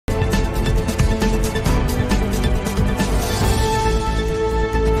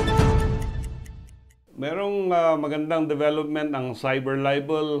magandang development ang cyber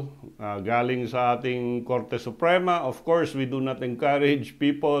libel galing sa ating Korte Suprema. Of course, we do not encourage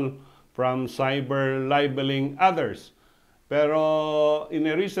people from cyber libeling others. Pero in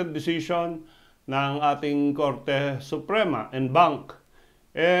a recent decision ng ating Korte Suprema and Bank,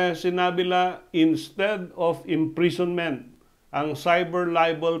 sinabi la instead of imprisonment, ang cyber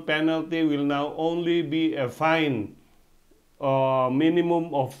libel penalty will now only be a fine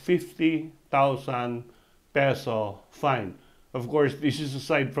minimum of 50,000 peso fine. Of course, this is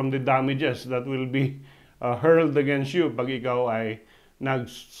aside from the damages that will be hurled against you pag ikaw ay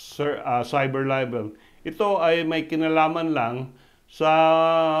nag-cyber libel. Ito ay may kinalaman lang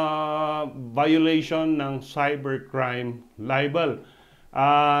sa violation ng cybercrime libel.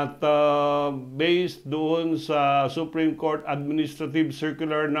 At based doon sa Supreme Court Administrative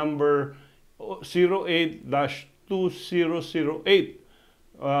Circular number 08-2008.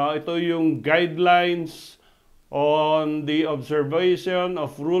 Ito yung guidelines on the observation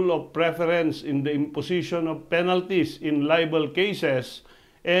of rule of preference in the imposition of penalties in libel cases,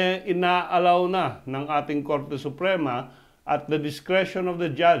 ina-allow na ng ating Korte Suprema at the discretion of the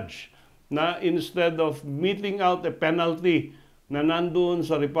judge na instead of meting out a penalty na nandoon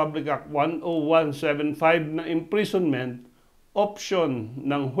sa Republic Act 10175 na imprisonment, option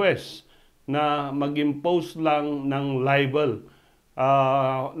ng huwes na mag-impose lang ng libel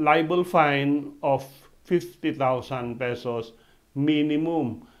fine of 50,000 pesos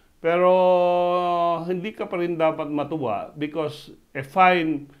minimum. Pero hindi ka pa rin dapat matuwa because a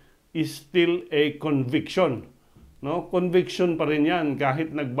fine is still a conviction. No? Conviction pa rin yan.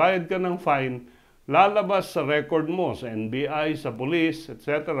 Kahit nagbayad ka ng fine, lalabas sa record mo, sa NBI, sa police,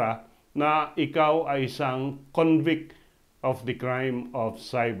 etc., na ikaw ay isang convict of the crime of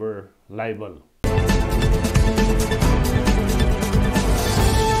cyber libel.